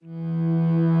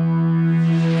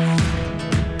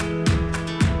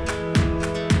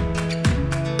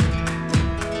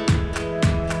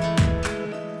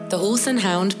and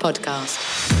Hound Podcast.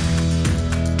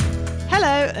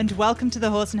 Hello and welcome to the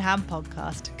Horse and Hound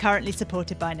Podcast, currently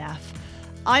supported by NAF.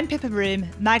 I'm Pippa Roome,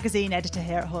 magazine editor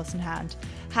here at Horse and Hound.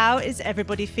 How is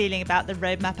everybody feeling about the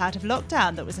roadmap out of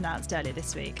lockdown that was announced earlier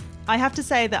this week? I have to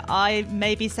say that I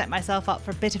maybe set myself up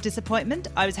for a bit of disappointment.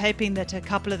 I was hoping that a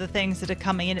couple of the things that are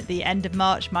coming in at the end of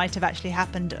March might have actually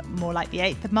happened more like the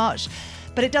 8th of March.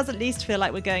 But it does at least feel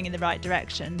like we're going in the right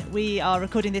direction. We are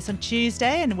recording this on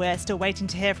Tuesday and we're still waiting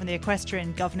to hear from the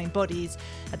equestrian governing bodies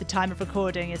at the time of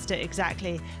recording as to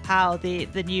exactly how the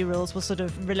new rules will sort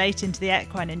of relate into the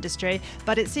equine industry.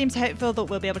 But it seems hopeful that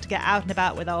we'll be able to get out and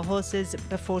about with our horses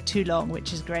before too long,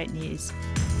 which is great news.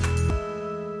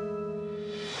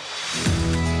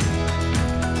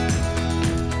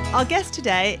 Our guest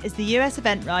today is the US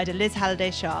event rider Liz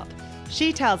Halliday-Sharp.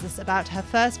 She tells us about her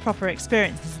first proper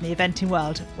experiences in the eventing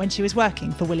world when she was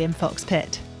working for William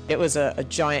Fox-Pitt. It was a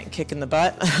giant kick in the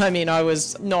butt. I mean, I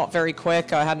was not very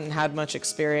quick. I hadn't had much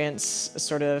experience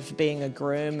sort of being a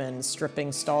groom and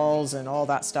stripping stalls and all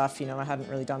that stuff. You know, I hadn't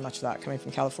really done much of that coming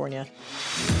from California.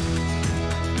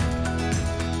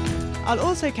 I'll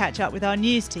also catch up with our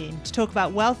news team to talk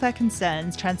about welfare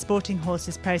concerns transporting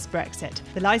horses post-Brexit,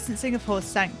 the licensing of horse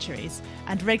sanctuaries,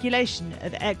 and regulation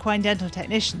of equine dental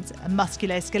technicians and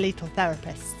musculoskeletal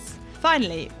therapists.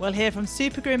 Finally, we'll hear from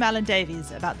supergroom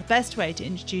Davies about the best way to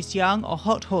introduce young or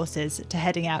hot horses to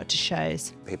heading out to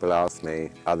shows. People ask me,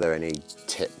 are there any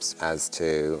tips as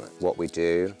to what we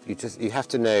do? You have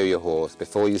to know your horse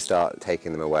before you start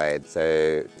taking them away,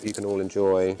 so you can all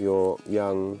enjoy your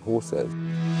young horses.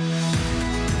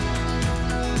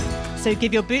 So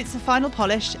give your boots a final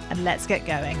polish and let's get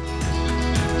going.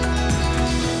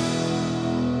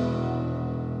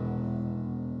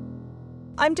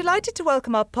 I'm delighted to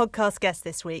welcome our podcast guest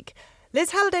this week. Liz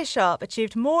Halliday-Sharp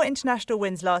achieved more international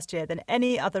wins last year than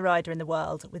any other rider in the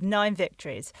world, with 9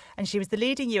 victories, and she was the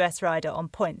leading US rider on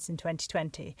points in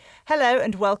 2020. Hello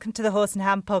and welcome to the Horse and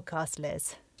Hound Podcast,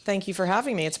 Liz. Thank you for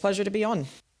having me. It's a pleasure to be on.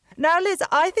 Now, Liz,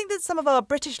 I think that some of our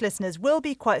British listeners will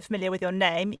be quite familiar with your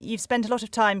name. You've spent a lot of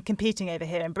time competing over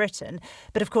here in Britain,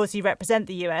 but of course you represent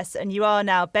the US and you are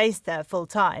now based there full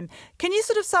time. Can you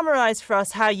sort of summarise for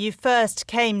us how you first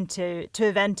came to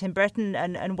event in Britain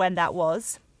and when that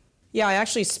was? Yeah, I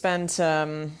actually spent,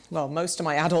 most of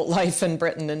my adult life in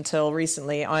Britain until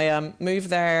recently. I moved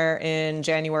there in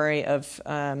January of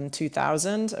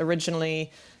 2000,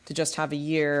 originally to just have a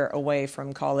year away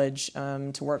from college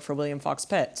to work for William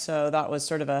Fox-Pitt. So that was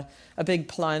sort of a big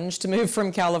plunge to move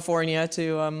from California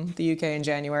to the UK in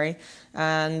January.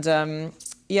 And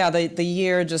the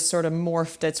year just sort of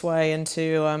morphed its way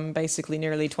into basically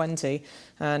nearly 20.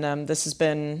 And this has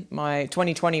been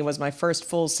 2020 was my first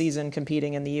full season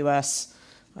competing in the US,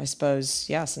 I suppose,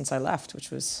 since I left,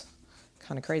 which was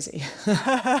kind of crazy.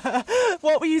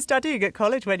 What were you studying at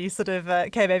college when you sort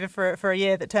of came over for a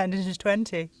year that turned into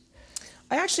 20?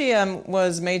 I actually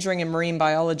was majoring in marine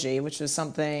biology, which was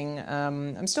something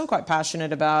I'm still quite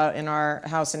passionate about. In our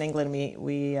house in England,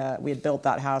 we had built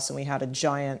that house and we had a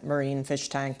giant marine fish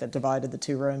tank that divided the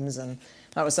 2 rooms, and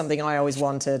that was something I always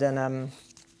wanted. And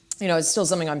it's still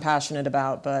something I'm passionate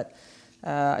about, but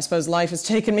I suppose life has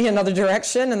taken me another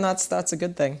direction, and that's a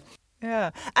good thing.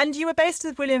 Yeah. And you were based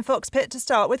with William Fox-Pitt to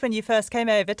start with when you first came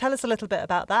over. Tell us a little bit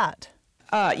about that.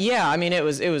 It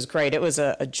was great. It was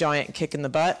a giant kick in the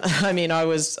butt. I mean, I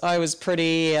was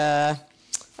pretty, I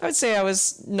would say I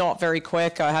was not very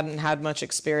quick. I hadn't had much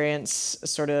experience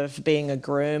sort of being a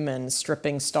groom and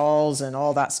stripping stalls and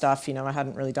all that stuff. You know, I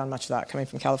hadn't really done much of that coming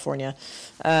from California.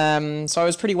 So I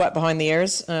was pretty wet behind the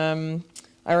ears.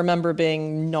 I remember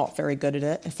being not very good at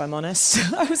it, if I'm honest.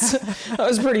 I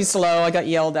was pretty slow. I got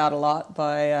yelled at a lot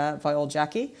by old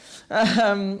Jackie.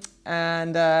 I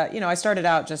started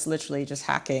out just literally just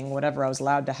hacking whatever I was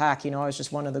allowed to hack. You know, I was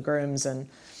just one of the grooms, and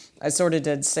I sort of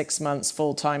did 6 months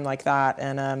full time like that.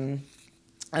 And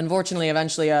unfortunately,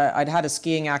 eventually, I'd had a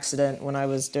skiing accident when I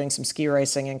was doing some ski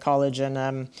racing in college,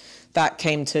 and that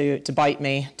came to bite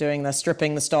me. Doing the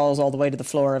stripping the stalls all the way to the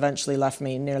floor eventually left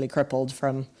me nearly crippled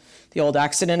from the old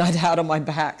accident I'd had on my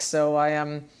back. So I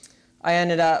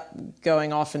ended up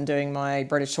going off and doing my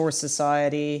British Horse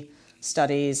Society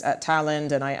studies at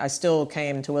Talland, and I still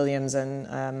came to Williams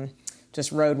and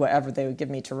just rode whatever they would give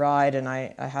me to ride, and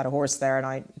I had a horse there, and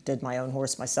I did my own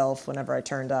horse myself whenever I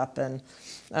turned up.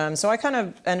 And so I kind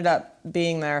of ended up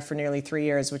being there for nearly 3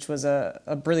 years, which was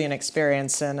a brilliant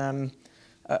experience and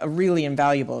a really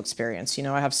invaluable experience. You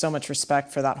know, I have so much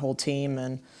respect for that whole team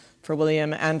and for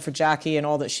William and for Jackie and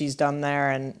all that she's done there,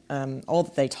 and all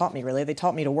that they taught me, really. They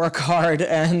taught me to work hard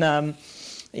and,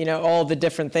 all the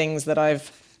different things that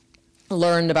I've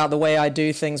learned about the way I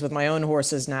do things with my own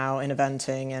horses now in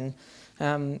eventing. And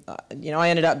I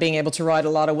ended up being able to ride a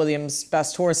lot of William's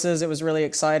best horses. It was really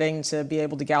exciting to be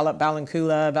able to gallop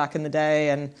Ballincoola back in the day,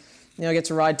 and get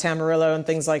to ride Tamarillo and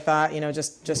things like that,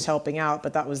 just helping out.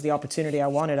 But that was the opportunity I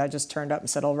wanted. I just turned up and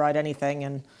said, I'll ride anything.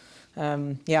 And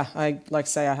I like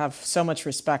to say I have so much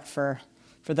respect for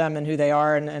them and who they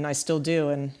are, and I still do.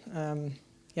 And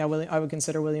William, I would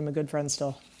consider William a good friend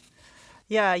still.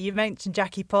 Yeah, you mentioned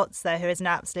Jackie Potts there, who is an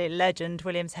absolute legend,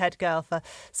 William's head girl for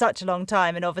such a long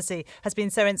time, and obviously has been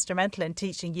so instrumental in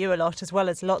teaching you a lot, as well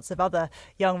as lots of other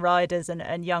young riders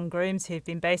and young grooms who've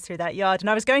been based through that yard. And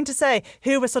I was going to say,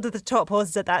 who were sort of the top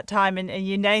horses at that time, and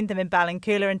you named them in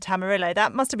Ballincoola and Tamarillo.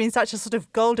 That must have been such a sort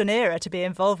of golden era to be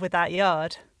involved with that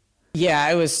yard. Yeah,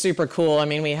 it was super cool. I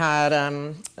mean, we had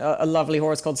a lovely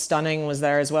horse called Stunning was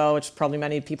there as well, which probably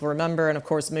many people remember, and of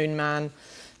course Moon Man.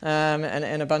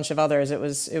 And a bunch of others. It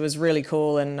was really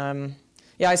cool. And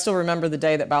I still remember the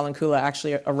day that Ballincoola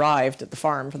actually arrived at the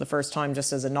farm for the first time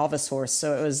just as a novice horse.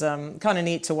 So it was kind of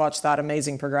neat to watch that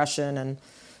amazing progression and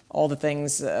all the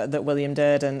things that William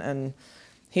did. And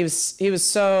he was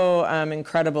so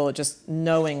incredible at just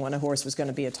knowing when a horse was going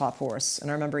to be a top horse. And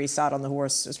I remember he sat on the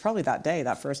horse. It was probably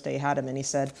that first day he had him, and he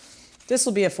said, "This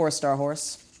will be a 4-star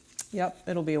horse." Yep,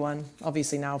 it'll be one.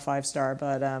 Obviously now 5-star,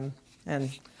 but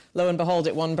and lo and behold,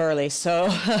 it won Burghley. So,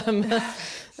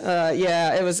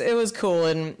 it was cool.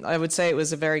 And I would say it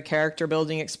was a very character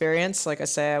building experience. Like I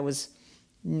say, I was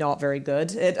not very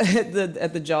good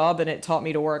at the job, and it taught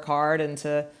me to work hard and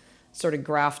to sort of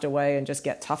graft away and just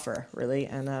get tougher, really.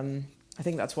 And I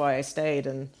think that's why I stayed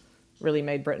and really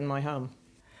made Britain my home.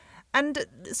 And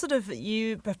sort of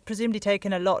you have presumably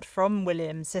taken a lot from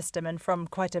William's system and from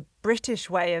quite a British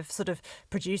way of sort of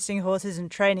producing horses and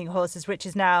training horses, which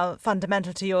is now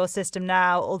fundamental to your system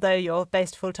now, although you're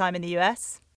based full-time in the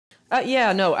US?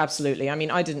 No, absolutely. I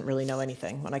mean, I didn't really know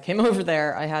anything. When I came over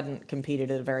there, I hadn't competed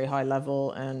at a very high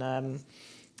level, and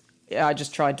I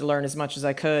just tried to learn as much as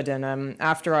I could. And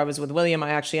after I was with William,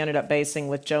 I actually ended up basing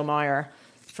with Joe Meyer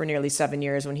for nearly 7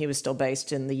 years when he was still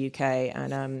based in the UK,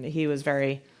 and he was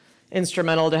very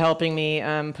instrumental to helping me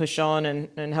push on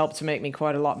and help to make me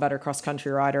quite a lot better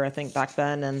cross-country rider, I think, back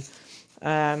then.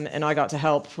 And I got to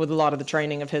help with a lot of the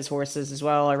training of his horses as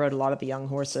well. I rode a lot of the young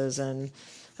horses, and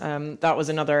that was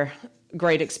another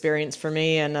great experience for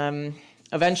me. And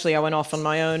eventually I went off on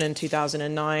my own in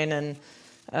 2009,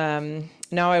 and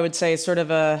now I would say sort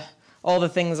of all the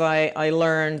things I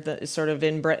learned that sort of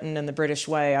in Britain and the British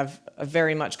way, I've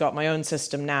very much got my own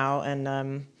system now,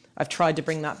 and I've tried to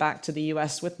bring that back to the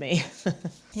US with me.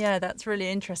 Yeah, that's really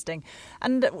interesting.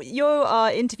 And you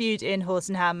are interviewed in Horse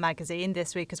and Hound magazine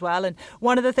this week as well. And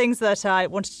one of the things that I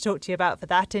wanted to talk to you about for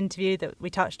that interview that we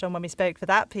touched on when we spoke for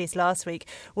that piece last week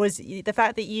was the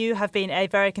fact that you have been a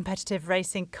very competitive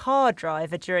racing car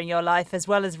driver during your life as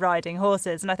well as riding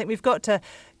horses. And I think we've got to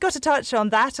touch on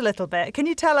that a little bit. Can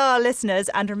you tell our listeners,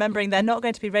 and remembering they're not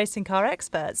going to be racing car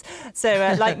experts,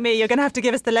 so like me, you're going to have to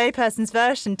give us the layperson's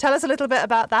version. Tell us a little bit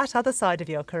about that other side of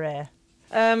your career.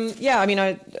 I mean,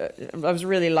 I was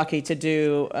really lucky to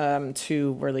do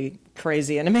two really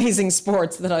crazy and amazing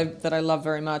sports that I love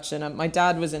very much. And my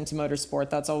dad was into motorsport;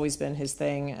 that's always been his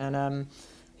thing. And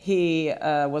he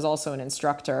was also an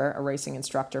instructor, a racing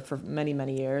instructor, for many,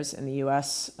 many years in the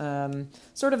US.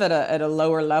 Sort of at a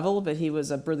lower level, but he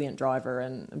was a brilliant driver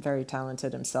and very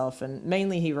talented himself. And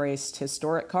mainly, he raced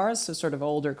historic cars, so sort of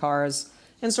older cars.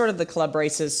 And sort of the club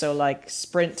races, so like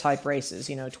sprint type races,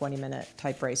 20-minute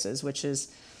type races, which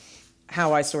is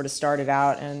how I sort of started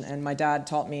out. And my dad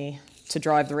taught me to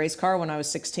drive the race car when I was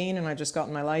 16, and I just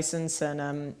gotten my license,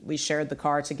 and we shared the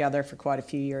car together for quite a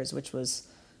few years, which was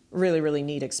really, really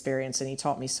neat experience, and he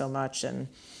taught me so much. And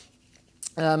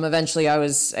eventually I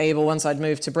was able, once I'd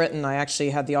moved to Britain, I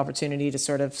actually had the opportunity to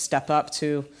sort of step up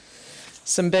to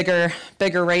some bigger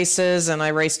races, and I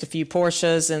raced a few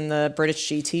Porsches in the British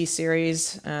GT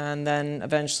series, and then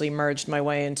eventually merged my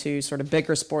way into sort of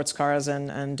bigger sports cars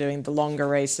and doing the longer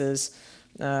races,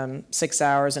 6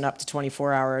 hours and up to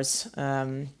 24 hours,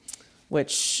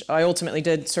 which I ultimately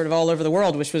did sort of all over the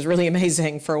world, which was really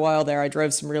amazing. For a while there, I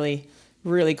drove some really,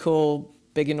 really cool,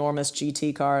 big, enormous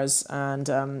GT cars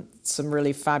and some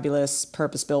really fabulous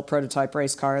purpose-built prototype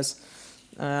race cars,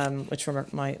 which were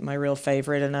my real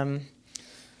favorite. And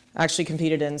actually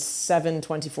competed in 7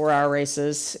 24-hour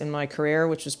races in my career,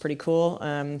 which was pretty cool.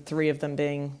 3 of them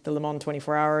being the Le Mans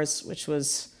 24 Hours, which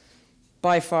was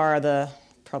by far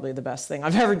probably the best thing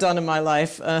I've ever done in my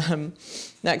life,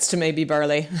 next to maybe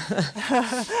Burghley.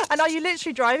 And are you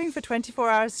literally driving for 24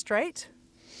 hours straight?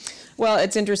 Well,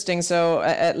 it's interesting. So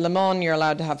at Le Mans, you're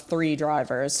allowed to have 3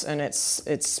 drivers, and it's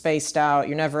spaced out.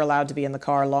 You're never allowed to be in the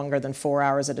car longer than 4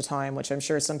 hours at a time, which I'm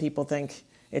sure some people think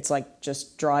it's like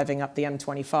just driving up the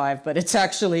M25, but it's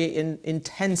actually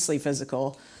intensely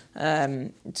physical,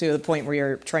 to the point where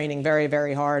you're training very,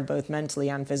 very hard, both mentally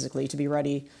and physically, to be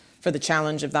ready for the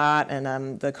challenge of that.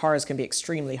 And the cars can be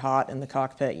extremely hot in the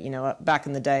cockpit. You know, back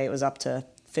in the day, it was up to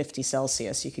 50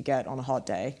 Celsius you could get on a hot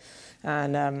day.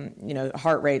 And, you know,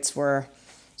 heart rates were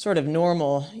sort of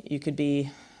normal. You could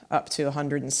be up to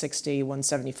 160,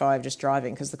 175 just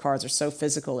driving, because the cars are so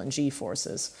physical and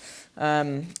G-forces.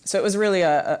 So it was really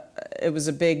it was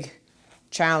a big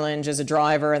challenge as a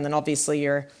driver. And then obviously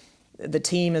the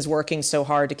team is working so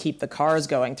hard to keep the cars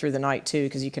going through the night too,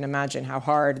 because you can imagine how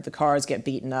hard the cars get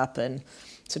beaten up. And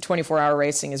so 24-hour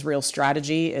racing is real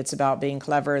strategy. It's about being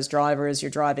clever as drivers.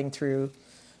 You're driving through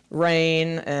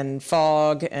rain and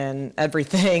fog and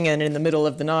everything, and in the middle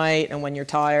of the night, and when you're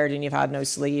tired and you've had no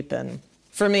sleep. And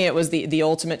for me, it was the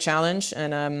ultimate challenge.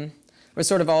 And there was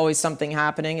sort of always something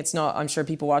happening. It's not, I'm sure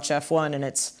people watch F1 and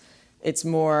it's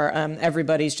more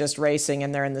everybody's just racing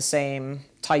and they're in the same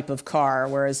type of car,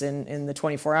 whereas in the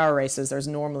 24-hour races, there's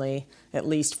normally at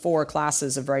least 4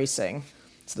 classes of racing.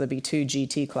 So there'd be 2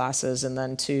 GT classes and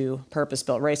then 2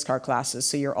 purpose-built race car classes.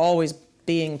 So you're always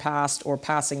being passed or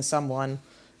passing someone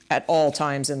at all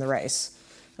times in the race.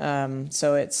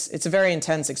 So it's a very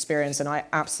intense experience, and I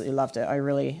absolutely loved it.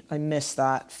 I miss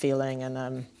that feeling.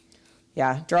 And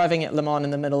driving at Le Mans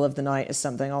in the middle of the night is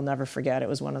something I'll never forget. It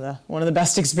was one of the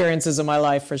best experiences of my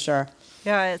life, for sure.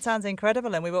 Yeah, it sounds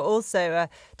incredible. And we were also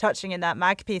touching in that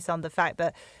mag piece on the fact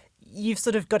that you've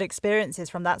sort of got experiences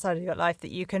from that side of your life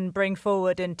that you can bring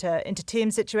forward into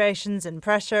team situations and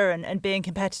pressure and being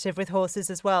competitive with horses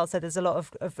as well. So there's a lot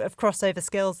of crossover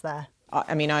skills there.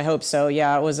 I mean, I hope so.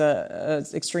 Yeah, it was a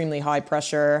extremely high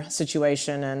pressure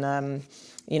situation, and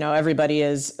you know, everybody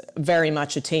is very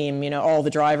much a team. You know, all the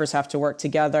drivers have to work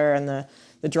together, and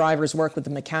the drivers work with the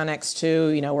mechanics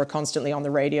too. You know, we're constantly on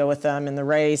the radio with them in the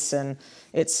race, and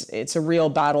it's a real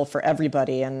battle for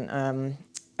everybody. And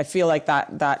I feel like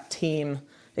that team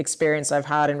experience I've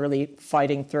had in really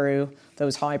fighting through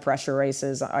those high pressure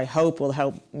races, I hope will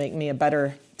help make me a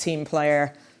better team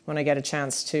player when I get a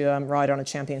chance to ride on a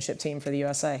championship team for the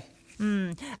USA.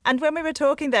 And when we were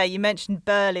talking there, you mentioned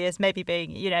Burghley as maybe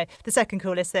being, you know, the second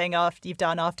coolest thing you've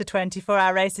done after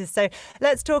 24-hour races. So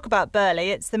let's talk about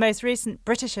Burghley. It's the most recent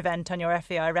British event on your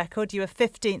FEI record. You were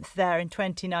 15th there in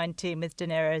 2019 with De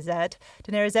Niro Z.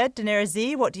 De Niro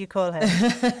Z, what do you call him?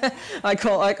 I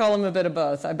call him a bit of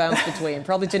both. I bounce between.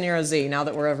 Probably De Niro Z now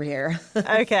that we're over here.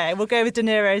 Okay, we'll go with De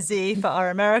Niro Z for our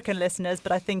American listeners,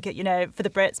 but I think, you know, for the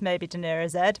Brits, maybe De Niro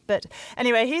Z. But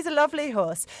anyway, he's a lovely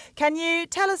horse. Can you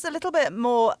tell us a little bit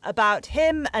more about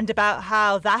him and about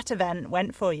how that event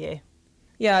went for you?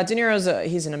 Yeah, De Niro's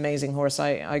he's an amazing horse.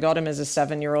 I got him as a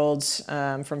 7-year-old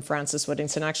from Francis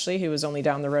Whittington, actually, who was only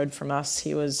down the road from us.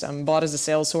 He was bought as a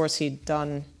sales horse. He'd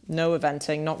done no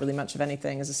eventing, not really much of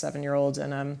anything as a 7-year-old.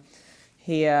 And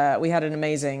we had an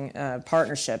amazing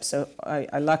partnership. So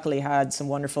I luckily had some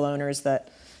wonderful owners that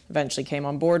eventually came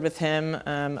on board with him.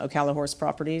 Ocala Horse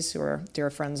Properties, who are dear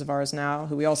friends of ours now,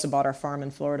 who we also bought our farm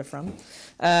in Florida from.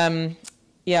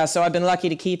 So I've been lucky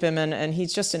to keep him, and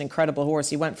he's just an incredible horse.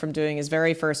 He went from doing his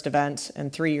very first event,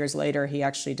 and 3 years later, he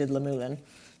actually did Le Moulin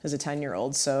as a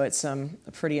 10-year-old. So it's a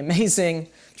pretty amazing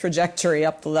trajectory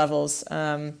up the levels.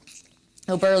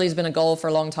 Burghley's been a goal for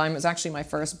a long time. It was actually my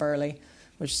first Burghley,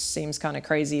 which seems kind of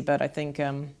crazy, but I think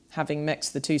having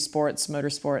mixed the two sports,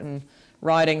 motorsport and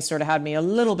riding, sort of had me a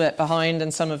little bit behind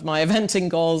in some of my eventing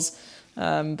goals.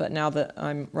 But now that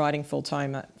I'm riding full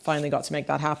time, I finally got to make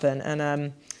that happen.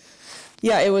 And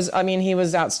he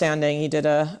was outstanding. He did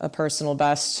a personal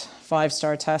best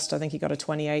 5-star test. I think he got a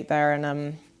 28 there.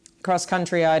 And cross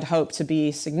country, I'd hoped to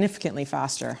be significantly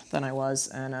faster than I was.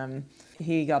 And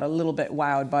he got a little bit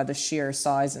wowed by the sheer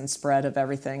size and spread of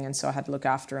everything. And so I had to look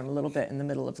after him a little bit in the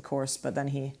middle of the course. But then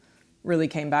he really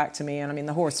came back to me. And I mean,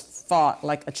 the horse fought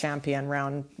like a champion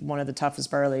round one of the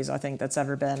toughest Burghleys I think that's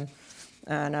ever been.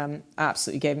 And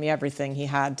absolutely gave me everything he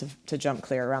had to jump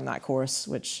clear around that course,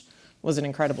 which was an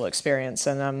incredible experience.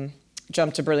 And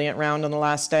jumped a brilliant round on the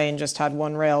last day and just had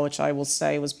one rail, which I will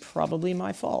say was probably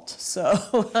my fault. So,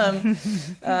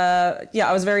 I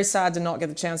was very sad to not get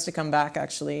the chance to come back,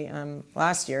 actually,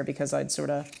 last year, because I'd sort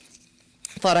of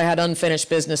thought I had unfinished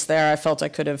business there. I felt I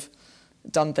could have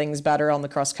done things better on the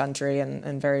cross country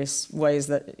and various ways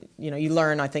that, you know, you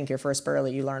learn. I think your first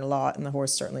Burghley, you learn a lot, and the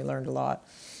horse certainly learned a lot.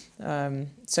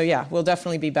 We'll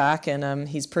definitely be back, and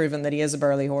he's proven that he is a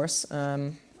Burghley horse.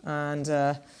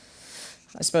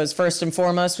 I suppose first and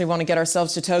foremost, we want to get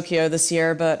ourselves to Tokyo this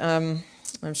year, but I'm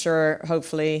sure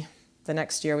hopefully the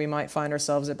next year we might find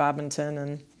ourselves at Badminton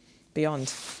and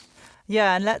beyond.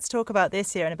 Yeah, and let's talk about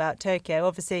this year and about Tokyo.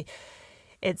 Obviously,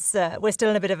 it's we're still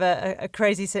in a bit of a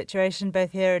crazy situation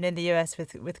both here and in the US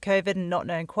with COVID, and not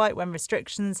knowing quite when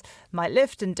restrictions might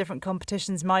lift and different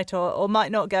competitions might or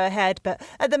might not go ahead. But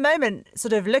at the moment,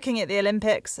 sort of looking at the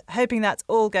Olympics, hoping that's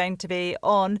all going to be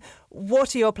on.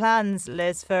 What are your plans,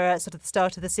 Liz, for sort of the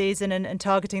start of the season and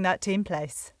targeting that team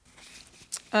place?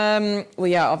 Well,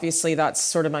 yeah, obviously that's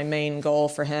sort of my main goal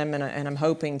for him, and I'm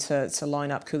hoping to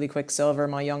line up Cooley Quicksilver,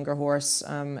 my younger horse,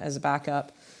 as a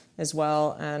backup as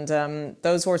well. And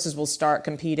those horses will start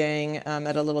competing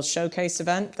at a little showcase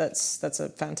event. That's a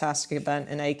fantastic event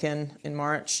in Aiken in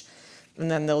March,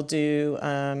 and then they'll do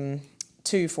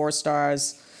 2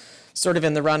 4-stars sort of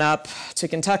in the run up to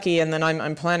Kentucky, and then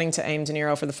I'm planning to aim De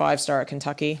Niro for the 5-star at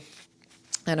Kentucky,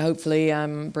 and hopefully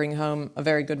bring home a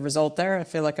very good result there. I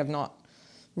feel like I've not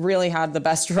really had the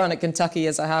best run at Kentucky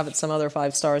as I have at some other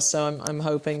 5-stars, so I'm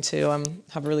hoping to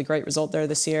have a really great result there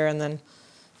this year, and then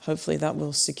hopefully that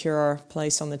will secure our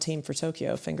place on the team for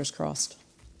Tokyo. Fingers crossed.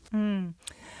 And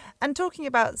talking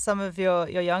about some of your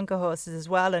younger horses as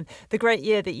well, and the great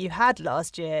year that you had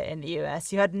last year in the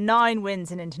US, you had 9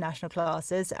 wins in international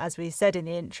classes, as we said in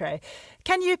the intro.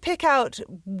 Can you pick out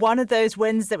one of those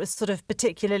wins that was sort of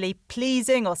particularly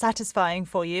pleasing or satisfying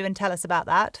for you and tell us about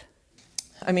that?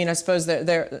 I mean, I suppose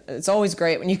it's always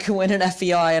great when you can win an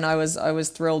FEI, and I was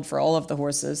thrilled for all of the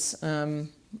horses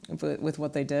with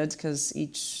what they did, because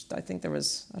each, I think there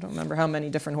was, I don't remember how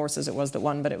many different horses it was that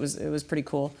won, but it was pretty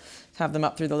cool to have them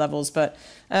up through the levels. But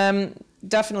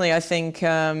definitely, I think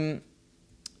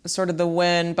sort of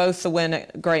both the win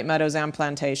at Great Meadows and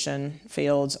Plantation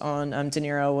Fields on De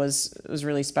Niro was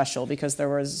really special, because there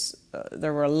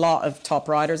were a lot of top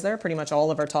riders there. Pretty much all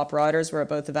of our top riders were at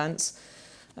both events.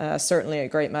 Certainly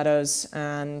at Great Meadows,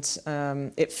 and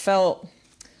it felt,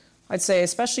 I'd say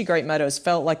especially Great Meadows,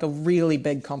 felt like a really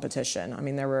big competition. I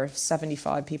mean, there were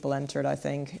 75 people entered, I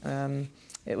think.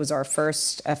 It was our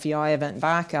first FEI event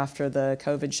back after the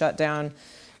COVID shutdown,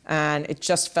 and it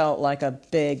just felt like a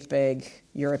big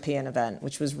European event,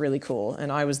 which was really cool.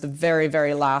 And I was the very,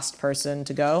 very last person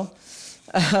to go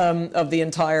of the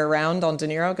entire round on De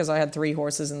Niro, because I had 3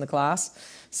 horses in the class.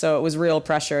 So it was real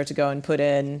pressure to go and put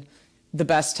in the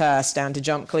best test and to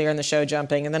jump clear in the show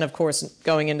jumping. And then, of course,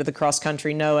 going into the cross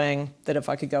country, knowing that if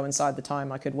I could go inside the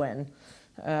time, I could win.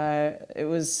 It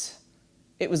was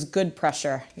good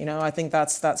pressure. You know, I think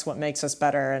that's what makes us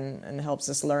better and helps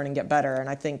us learn and get better. And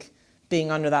I think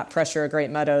being under that pressure at Great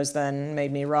Meadows then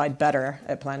made me ride better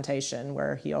at Plantation,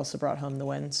 where he also brought home the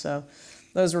win. So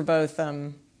those were both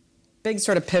big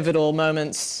sort of pivotal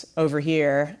moments over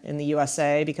here in the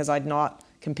USA, because I'd not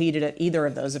competed at either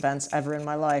of those events ever in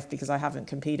my life, because I haven't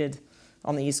competed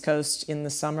on the East Coast in the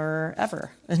summer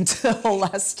ever until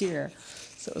last year.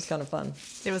 So it was kind of fun.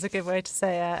 It was a good way to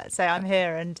say I'm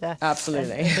here and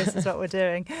absolutely. And this is what we're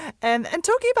doing. And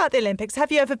talking about the Olympics,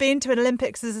 have you ever been to an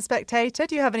Olympics as a spectator?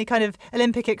 Do you have any kind of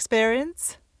Olympic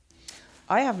experience?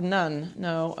 I have none.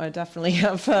 No, I definitely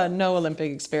have no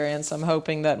Olympic experience. I'm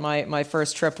hoping that my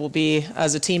first trip will be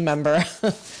as a team member,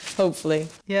 hopefully.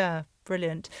 Yeah.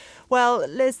 Brilliant. Well,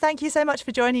 Liz, thank you so much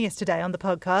for joining us today on the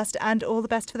podcast, and all the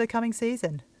best for the coming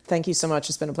season. Thank you so much.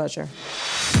 It's been a pleasure.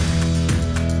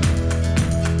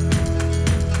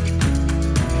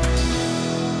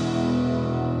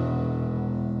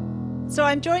 So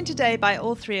I'm joined today by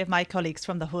all 3 of my colleagues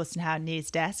from the Horse and Hound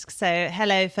news desk. So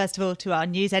hello, first of all, to our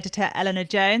news editor, Eleanor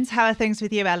Jones. How are things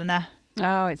with you, Eleanor?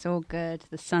 Oh, it's all good.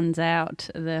 The sun's out.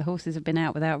 The horses have been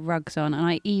out without rugs on. And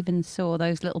I even saw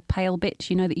those little pale bits,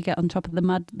 you know, that you get on top of the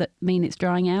mud that mean it's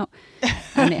drying out.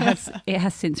 And it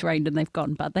has since rained and they've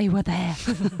gone, but they were there.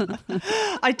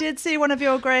 I did see one of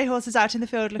your grey horses out in the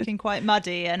field looking quite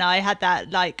muddy. And I had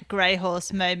that like grey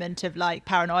horse moment of like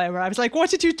paranoia where I was like, what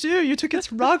did you do? You took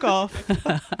its rug off.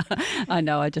 I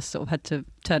know. I just sort of had to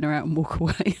turn her out and walk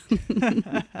away.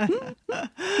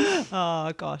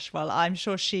 Oh, gosh. Well, I'm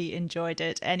sure she enjoyed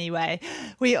it anyway.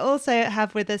 We also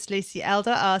have with us Lucy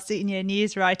Elder, our senior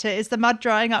news writer. Is the mud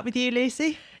drying up with you,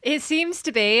 Lucy? It seems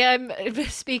to be. I'm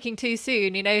speaking too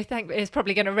soon, you know. It's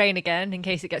probably going to rain again in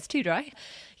case it gets too dry.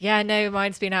 Yeah, no,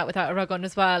 mine's been out without a rug on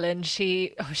as well, and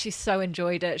she so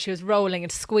enjoyed it. She was rolling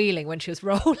and squealing when she was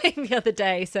rolling the other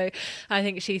day, so I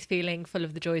think she's feeling full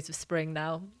of the joys of spring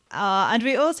now. And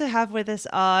we also have with us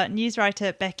our news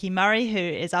writer Becky Murray, who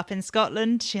is up in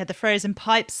Scotland. She had the frozen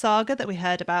pipe saga that we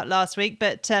heard about last week,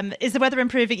 but is the weather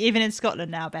improving even in Scotland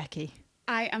now, Becky?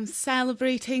 I am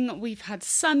celebrating. We've had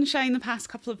sunshine the past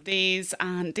couple of days,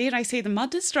 and dare I say, the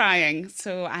mud is drying.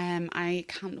 So I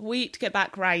can't wait to get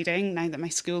back riding now that my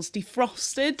school's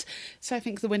defrosted. So I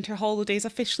think the winter holiday's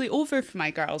officially over for my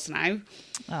girls now.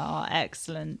 Oh,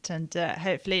 excellent. And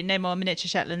hopefully no more miniature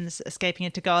Shetlands escaping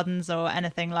into gardens or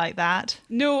anything like that.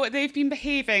 No, they've been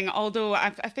behaving, although I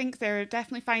think they're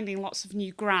definitely finding lots of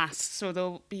new grass. So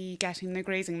they'll be getting their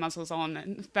grazing muzzles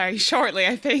on very shortly,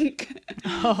 I think.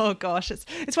 Oh, gosh.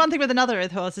 It's one thing with another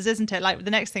with horses, isn't it? Like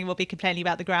the next thing we'll be complaining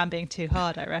about the ground being too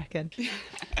hard, I reckon.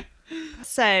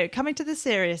 So, coming to the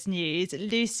serious news,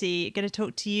 Lucy, going to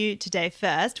talk to you today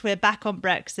first. We're back on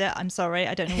Brexit. I'm sorry,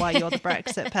 I don't know why you're the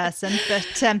Brexit person, but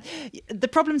the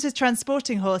problems with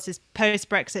transporting horses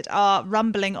post-Brexit are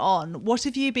rumbling on. What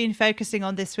have you been focusing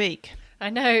on this week? I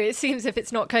know, it seems if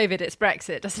it's not COVID, it's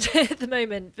Brexit, doesn't it, at the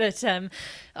moment? But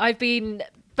I've been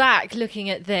back looking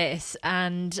at this,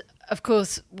 and of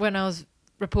course, when I was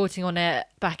reporting on it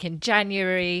back in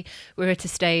January, we're at a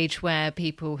stage where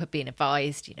people have been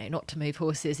advised, not to move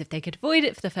horses if they could avoid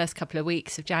it for the first couple of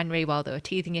weeks of January while there were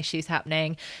teething issues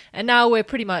happening. And now we're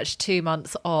pretty much 2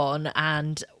 months on,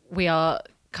 and we are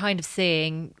kind of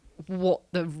seeing what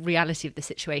the reality of the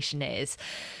situation is.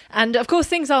 And of course,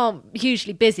 things aren't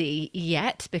hugely busy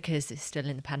yet because it's still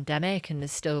in the pandemic and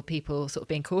there's still people sort of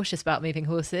being cautious about moving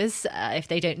horses if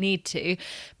they don't need to.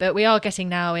 But we are getting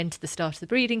now into the start of the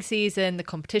breeding season, the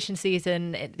competition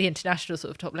season, the international sort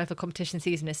of top level competition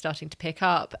season is starting to pick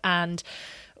up. And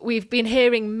we've been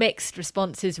hearing mixed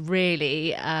responses,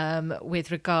 really, with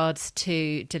regards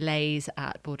to delays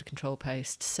at border control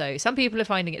posts. So some people are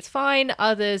finding it's fine.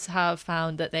 Others have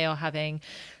found that they are having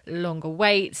longer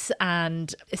waits.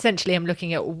 And essentially, I'm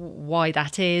looking at why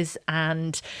that is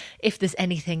and if there's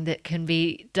anything that can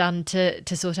be done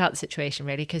to sort out the situation,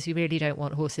 really, because we really don't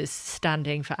want horses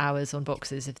standing for hours on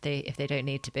boxes if they don't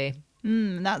need to be.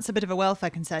 That's a bit of a welfare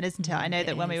concern, isn't it? I know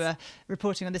that when we were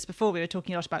reporting on this before, we were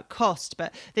talking a lot about cost,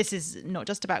 but this is not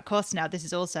just about cost now. This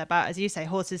is also about, as you say,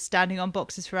 horses standing on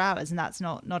boxes for hours, and that's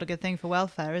not a good thing for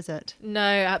welfare, is it? No,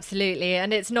 absolutely.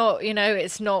 And it's not,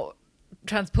 it's not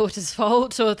transporters'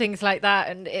 fault or things like that,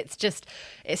 and it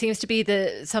seems to be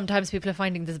that sometimes people are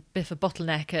finding there's a bit of a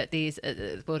bottleneck at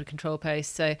the border control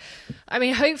posts. So I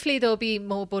mean, hopefully there'll be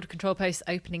more border control posts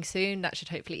opening soon. That should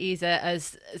hopefully ease it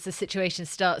as the situation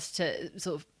starts to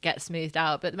sort of get smoothed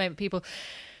out. But at the moment, people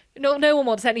no one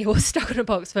wants any horse stuck on a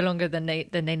box for longer than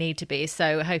they need to be,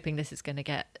 so we're hoping this is going to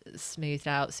get smoothed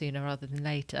out sooner rather than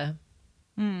later.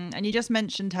 And you just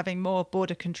mentioned having more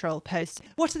border control posts.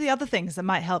 What are the other things that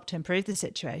might help to improve the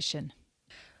situation?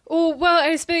 Oh, well,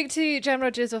 I spoke to Jen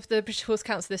Rogers of the British Horse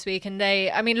Council this week, and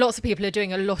lots of people are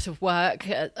doing a lot of work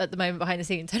at the moment behind the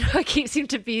scenes. And I seem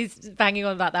to be banging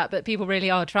on about that, but people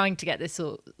really are trying to get this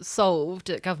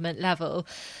solved at government level.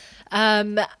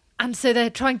 And so they're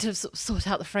trying to sort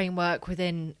out the framework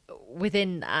within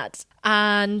that.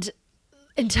 And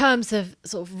in terms of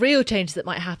sort of real changes that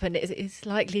might happen, it's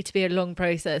likely to be a long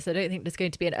process. I don't think there's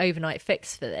going to be an overnight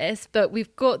fix for this, but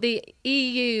we've got the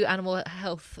EU animal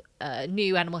health,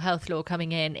 new animal health law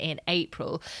coming in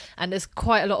April, and there's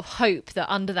quite a lot of hope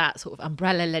that under that sort of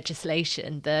umbrella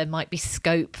legislation, there might be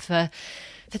scope for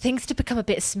things to become a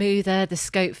bit smoother, the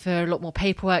scope for a lot more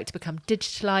paperwork to become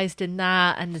digitalised in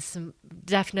that, and there's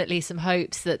definitely some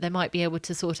hopes that they might be able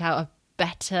to sort out a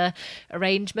better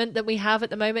arrangement than we have at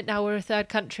the moment. Now we're a third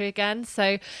country again.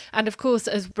 So, and of course,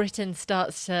 as Britain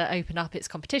starts to open up its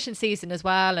competition season as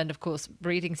well, and of course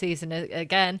breeding season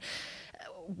again,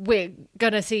 we're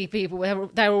going to see people,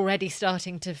 they're already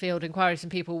starting to field inquiries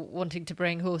from people wanting to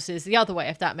bring horses the other way,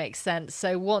 if that makes sense.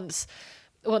 So once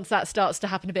that starts to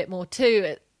happen a bit more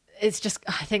too, it's just,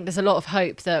 I think there's a lot of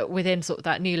hope that within sort of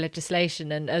that new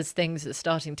legislation, and as things are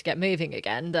starting to get moving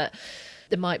again, that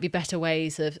there might be better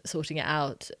ways of sorting it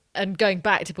out. And going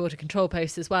back to border control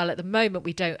posts as well, at the moment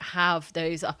we don't have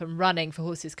those up and running for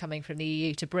horses coming from the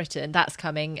EU to Britain. That's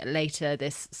coming later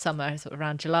this summer, sort of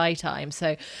around July time.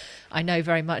 So I know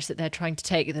very much that they're trying to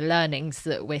take the learnings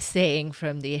that we're seeing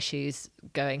from the issues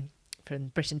going from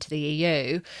Britain to the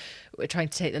EU. We're trying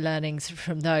to take the learnings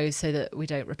from those so that we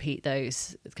don't repeat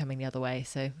those coming the other way.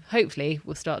 So hopefully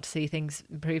we'll start to see things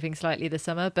improving slightly this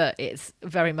summer, but it's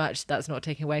very much, that's not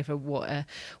taking away from what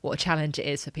a challenge it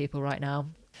is for people right now.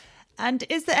 And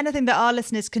is there anything that our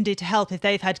listeners can do to help if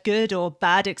they've had good or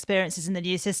bad experiences in the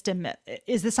new system?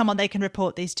 Is there someone they can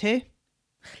report these to?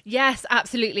 Yes,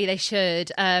 absolutely, they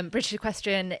should. British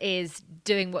Equestrian is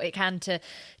doing what it can to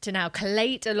now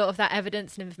collate a lot of that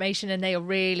evidence and information, and they are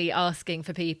really asking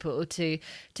for people to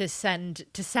send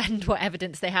what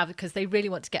evidence they have, because they really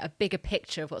want to get a bigger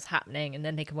picture of what's happening, and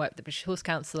then they can work with the British Horse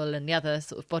Council and the other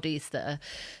sort of bodies that are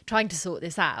trying to sort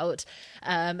this out.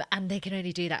 And they can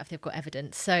only do that if they've got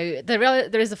evidence. So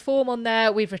there is a form on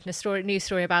there. We've written a news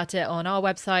story about it on our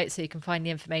website, so you can find the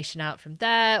information out from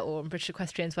there or on British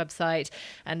Equestrian's website.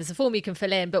 And there's a form you can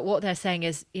fill in, but what they're saying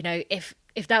is,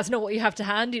 if that's not what you have to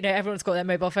hand, everyone's got their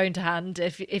mobile phone to hand.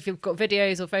 If you've got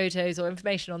videos or photos or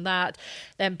information on that,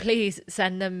 then please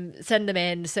send them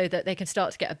in so that they can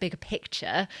start to get a bigger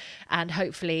picture, and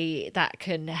hopefully that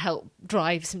can help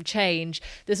drive some change.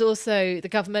 There's also, the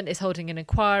government is holding an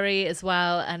inquiry as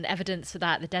well, and evidence for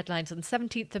that. The deadline's on the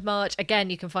 17th of March. Again,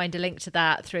 you can find a link to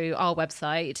that through our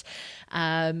website.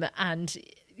 And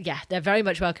yeah, they're very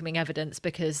much welcoming evidence,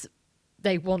 because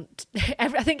I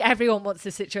think everyone wants the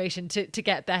situation to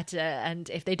get better, and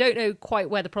if they don't know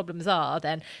quite where the problems are,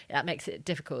 then that makes it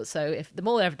difficult. So if the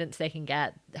more evidence they can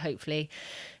get, hopefully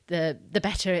the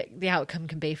better the outcome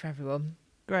can be for everyone.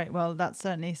 Great. Well, that's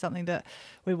certainly something that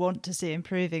we want to see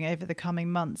improving over the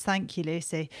coming months. Thank you,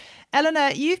 Lucy.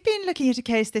 Eleanor, you've been looking at a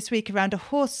case this week around a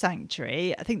horse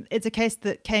sanctuary. I think it's a case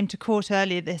that came to court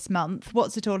earlier this month.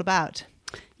 What's it all about?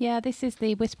 Yeah, this is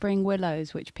the Whispering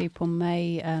Willows, which people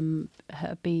may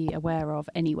be aware of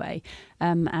anyway.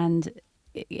 And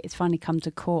it's finally come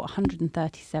to court.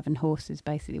 137 horses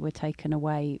basically were taken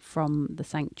away from the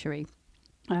sanctuary.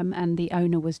 And the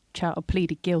owner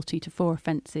pleaded guilty to 4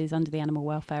 offences under the Animal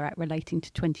Welfare Act relating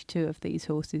to 22 of these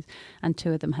horses, and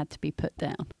 2 of them had to be put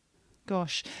down.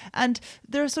 Gosh. And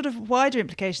there are sort of wider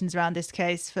implications around this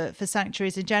case for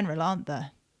sanctuaries in general, aren't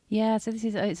there? Yeah, so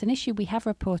it's an issue we have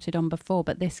reported on before,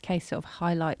 but this case sort of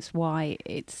highlights why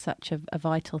it's such a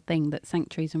vital thing that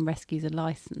sanctuaries and rescues are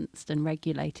licensed and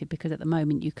regulated, because at the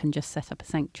moment you can just set up a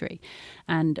sanctuary.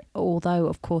 And although,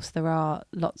 of course, there are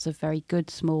lots of very good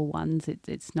small ones,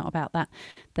 it's not about that.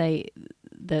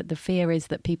 The fear is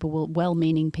that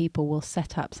well-meaning people will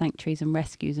set up sanctuaries and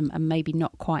rescues and maybe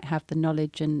not quite have the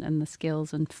knowledge and the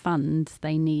skills and funds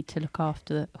they need to look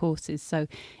after the horses. So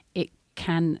it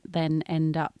can then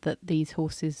end up that these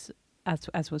horses,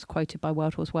 as was quoted by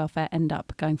World Horse Welfare, end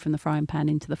up going from the frying pan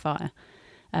into the fire.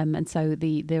 And so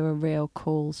there are real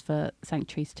calls for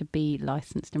sanctuaries to be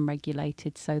licensed and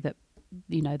regulated, so that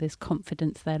there's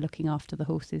confidence they're looking after the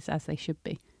horses as they should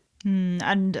be.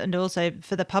 And also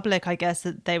for the public, I guess,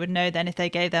 that they would know then if they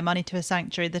gave their money to a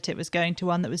sanctuary that it was going to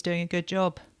one that was doing a good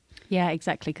job. Yeah,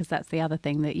 exactly, because that's the other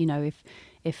thing, that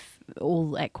if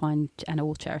all equine and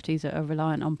all charities are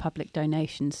reliant on public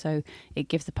donations, so it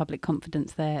gives the public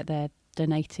confidence they're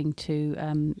donating to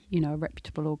a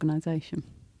reputable organisation.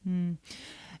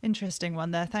 Interesting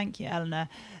one there. Thank you, Eleanor.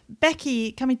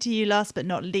 Becky, coming to you last but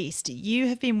not least, you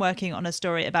have been working on a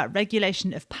story about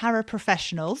regulation of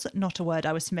paraprofessionals, not a word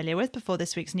I was familiar with before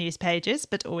this week's news pages,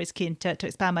 but always keen to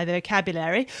expand my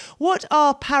vocabulary. What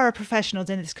are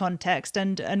paraprofessionals in this context,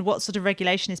 and what sort of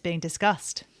regulation is being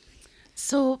discussed?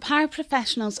 So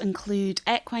paraprofessionals include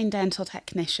equine dental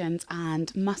technicians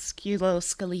and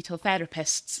musculoskeletal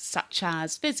therapists, such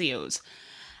as physios.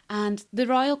 And the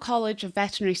Royal College of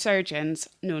Veterinary Surgeons,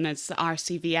 known as the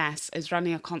RCVS, is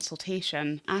running a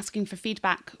consultation asking for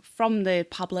feedback from the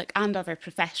public and other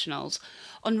professionals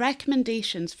on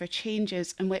recommendations for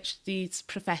changes in which these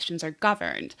professions are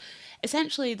governed.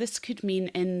 Essentially, this could mean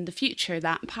in the future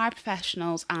that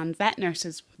paraprofessionals and vet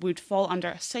nurses would fall under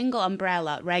a single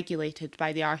umbrella regulated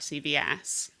by the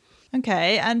RCVS.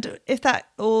 Okay, and if that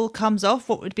all comes off,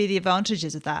 what would be the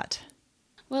advantages of that?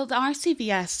 Well, the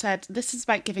RCVS said this is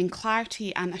about giving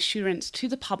clarity and assurance to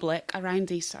the public around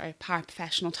these sort of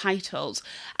paraprofessional titles,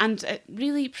 and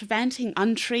really preventing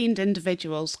untrained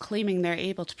individuals claiming they're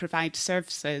able to provide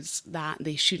services that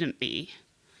they shouldn't be.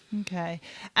 Okay.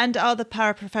 And are the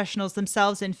paraprofessionals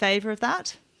themselves in favour of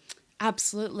that?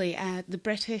 Absolutely. The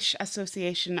British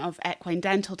Association of Equine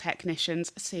Dental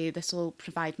Technicians say this will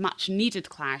provide much needed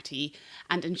clarity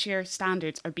and ensure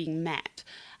standards are being met.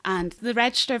 And the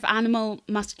Register of Animal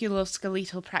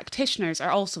Musculoskeletal Practitioners are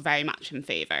also very much in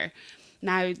favour.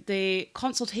 Now, the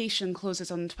consultation closes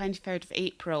on the 23rd of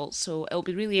April, so it'll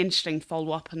be really interesting to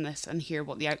follow up on this and hear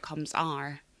what the outcomes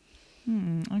are.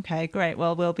 Okay, great.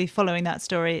 Well, we'll be following that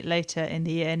story later in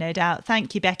the year, no doubt.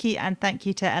 Thank you, Becky, and thank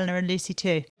you to Eleanor and Lucy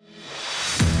too.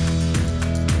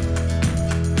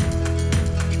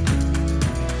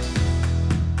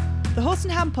 The Horse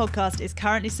and Hound podcast is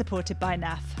currently supported by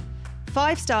NAF.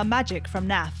 5-star magic from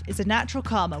NAF is a natural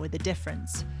calmer with a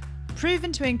difference.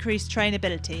 Proven to increase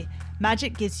trainability,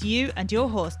 Magic gives you and your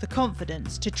horse the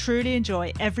confidence to truly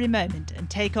enjoy every moment and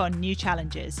take on new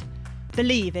challenges.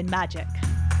 Believe in magic.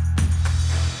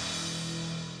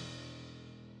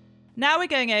 Now we're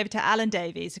going over to Alan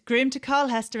Davies, groom to Carl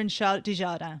Hester and Charlotte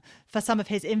Dujardin, for some of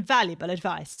his invaluable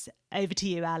advice. Over to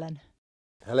you, Alan.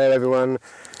 Hello everyone.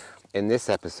 In this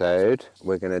episode,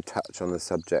 we're going to touch on the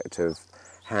subject of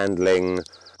handling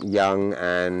young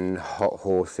and hot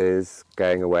horses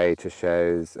going away to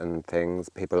shows and things.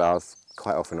 People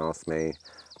quite often ask me,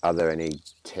 are there any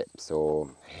tips or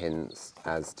hints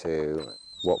as to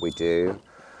what we do?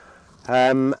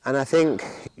 And I think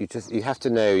you have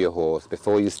to know your horse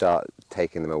before you start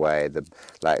taking them away.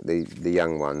 The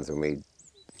young ones, when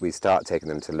we start taking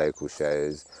them to local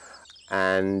shows,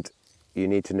 and you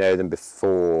need to know them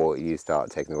before you start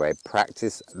taking them away.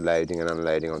 Practice loading and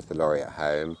unloading onto the lorry at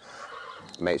home.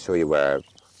 Make sure you wear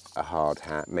a hard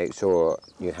hat. Make sure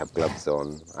you have gloves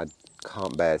on. I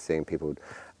can't bear seeing people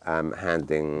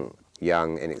handling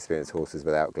young, inexperienced horses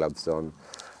without gloves on.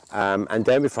 And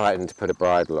don't be frightened to put a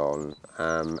bridle on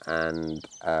and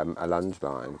a lunge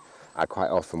line. I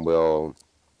quite often will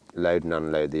load and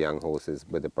unload the young horses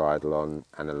with a bridle on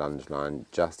and a lunge line,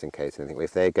 just in case anything.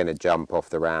 If they're going to jump off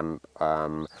the ramp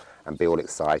and be all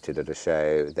excited at a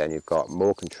show, then you've got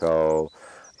more control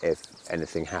if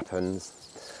anything happens.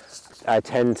 I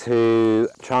tend to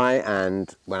try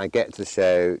and, when I get to the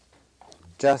show,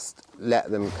 just let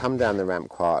them come down the ramp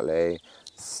quietly,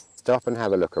 stop and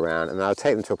have a look around, and I'll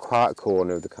take them to a quiet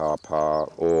corner of the car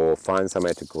park or find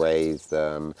somewhere to graze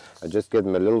them and just give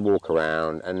them a little walk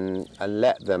around and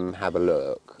let them have a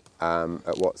look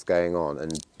at what's going on,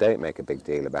 and don't make a big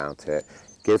deal about it.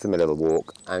 Give them a little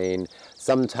walk. I mean,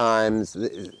 sometimes,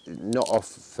 not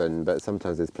often, but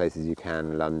sometimes there's places you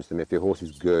can lunge them. If your horse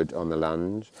is good on the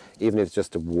lunge, even if it's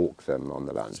just to walk them on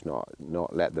the lunge,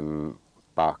 not let them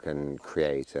buck and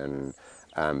create and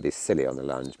be silly on the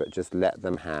lunge, but just let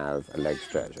them have a leg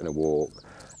stretch and a walk.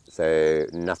 So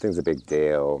nothing's a big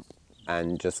deal,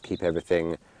 and just keep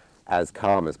everything as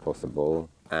calm as possible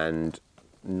and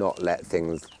not let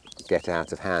things get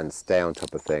out of hand. Stay on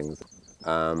top of things.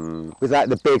 With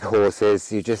the big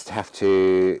horses, you just have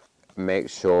to make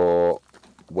sure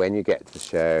when you get to the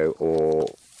show or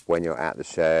when you're at the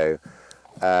show,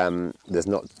 there's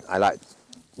not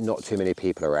too many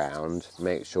people around.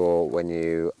 Make sure when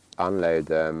you unload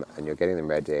them and you're getting them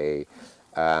ready,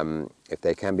 if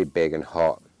they can be big and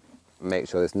hot, make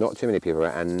sure there's not too many people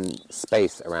around and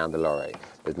space around the lorry.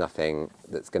 There's nothing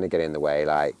that's going to get in the way,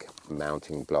 like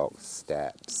mounting blocks,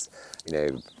 steps,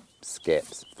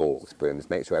 skips, forks, brooms.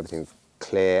 Make sure everything's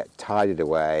clear, tidied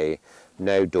away,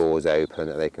 no doors open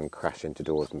that they can crash into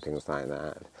doors and things like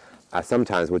that.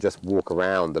 Sometimes we'll just walk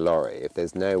around the lorry. If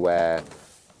there's nowhere,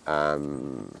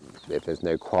 if there's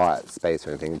no quiet space or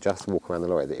anything, just walk around the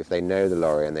lorry. If they know the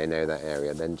lorry and they know that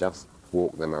area, then just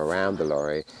walk them around the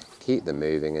lorry, keep them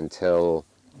moving until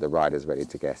the rider's ready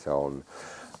to get on.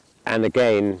 And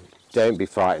again, don't be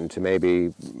frightened to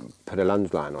maybe put a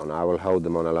lunge line on. I will hold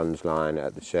them on a lunge line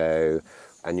at the show,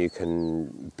 and you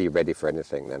can be ready for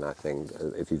anything. Then I think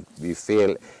if you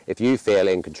feel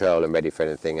in control and ready for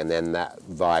anything, and then that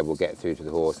vibe will get through to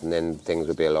the horse, and then things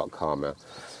will be a lot calmer.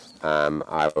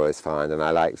 I always find, and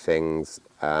I like things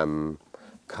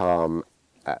calm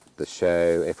at the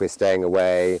show. If we're staying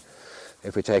away,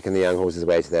 if we're taking the young horses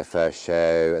away to their first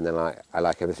show, and then I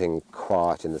like everything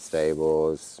quiet in the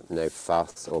stables, no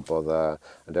fuss or bother.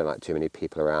 I don't like too many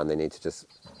people around. They need to just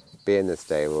be in the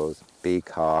stables, be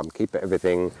calm, keep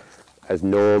everything as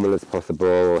normal as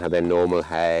possible, have their normal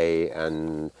hay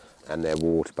and their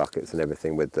water buckets and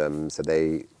everything with them, so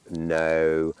they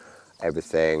know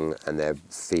everything, and their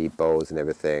feed bowls and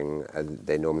everything.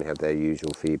 They normally have their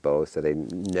usual feed bowls, so they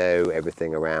know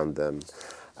everything around them.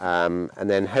 And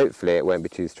then hopefully it won't be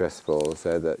too stressful,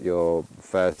 so that your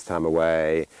first time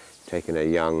away, taking a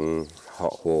young,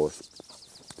 hot horse,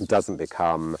 doesn't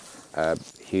become a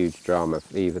huge drama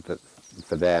either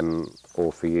for them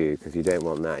or for you, because you don't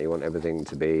want that. You want everything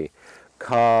to be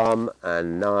calm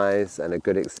and nice and a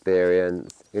good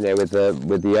experience. With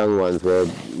the young ones, we'll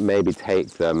maybe take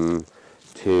them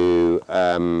to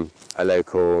a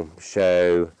local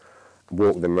show,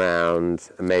 walk them round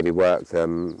and maybe work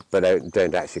them, but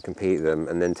don't actually compete them,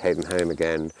 and then take them home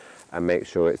again and make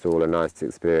sure it's all a nice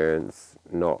experience,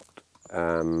 not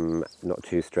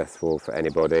too stressful for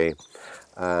anybody.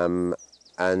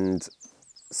 And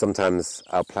sometimes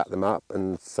I'll plait them up,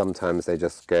 and sometimes they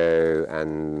just go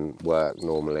and work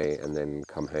normally and then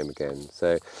come home again.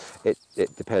 So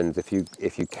it depends. If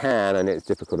you can, and it's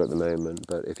difficult at the moment,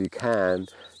 but if you can,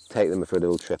 take them for a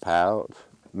little trip out.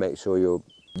 Make sure you're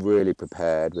really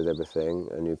prepared with everything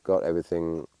and you've got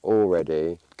everything all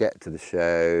ready, get to the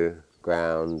show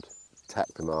ground, tack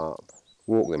them up,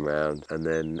 walk them around, and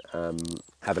then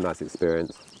have a nice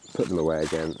experience, put them away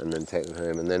again, and then take them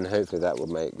home. And then hopefully that will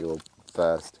make your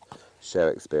first show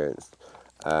experience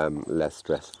less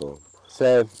stressful.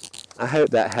 So I hope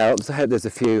that helps. I hope there's a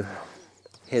few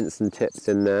hints and tips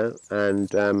in there, and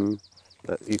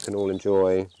that you can all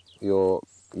enjoy your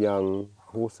young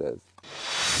horses.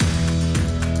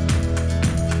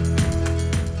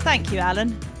 Thank you,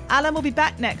 Alan. Alan will be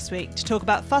back next week to talk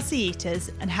about fussy eaters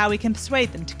and how we can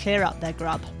persuade them to clear up their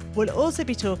grub. We'll also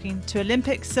be talking to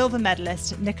Olympic silver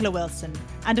medalist Nicola Wilson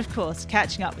and, of course,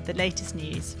 catching up with the latest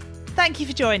news. Thank you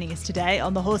for joining us today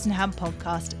on the Horse Hound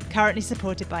Podcast, currently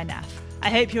supported by NAF. I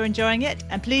hope you're enjoying it,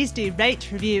 and please do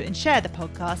rate, review and share the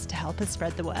podcast to help us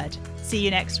spread the word. See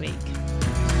you next week.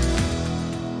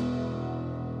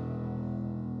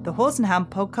 The Horse Hound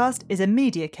Podcast is a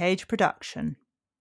Media Cage production.